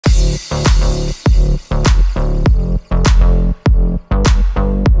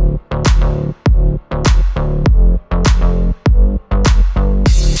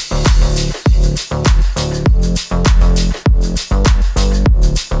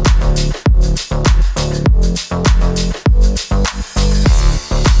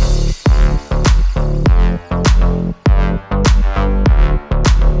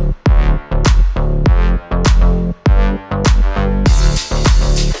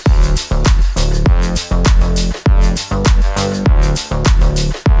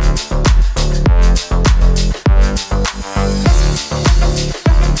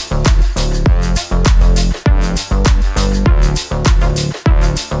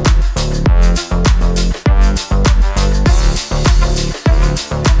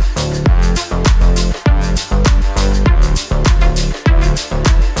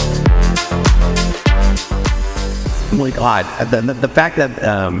Oh my God, the fact that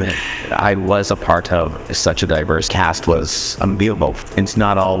I was a part of such a diverse cast was unbelievable. It's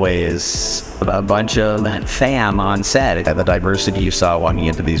not always a bunch of fam on set. The diversity you saw walking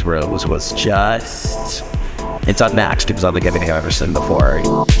into these rooms was just, it's unmatched. It was unlike anything I've ever seen before.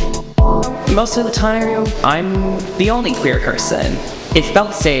 Most of the time, I'm the only queer person. It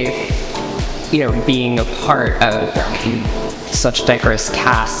felt safe, being a part of such a diverse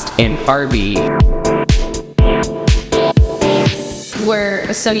cast in Barbie.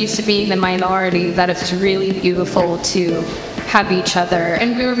 We're so used to being the minority that it's really beautiful to have each other.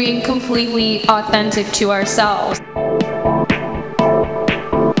 And we were being completely authentic to ourselves.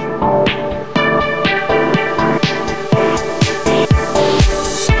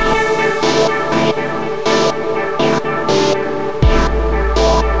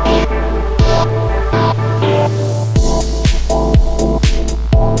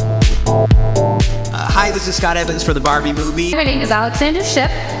 Hi, this is Scott Evans for the Barbie movie. My name is Alexandra Shipp.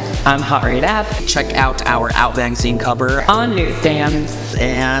 I'm Harriet F. Check out our Out magazine cover On newsstands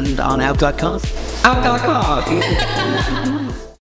and on out.com. Out.com.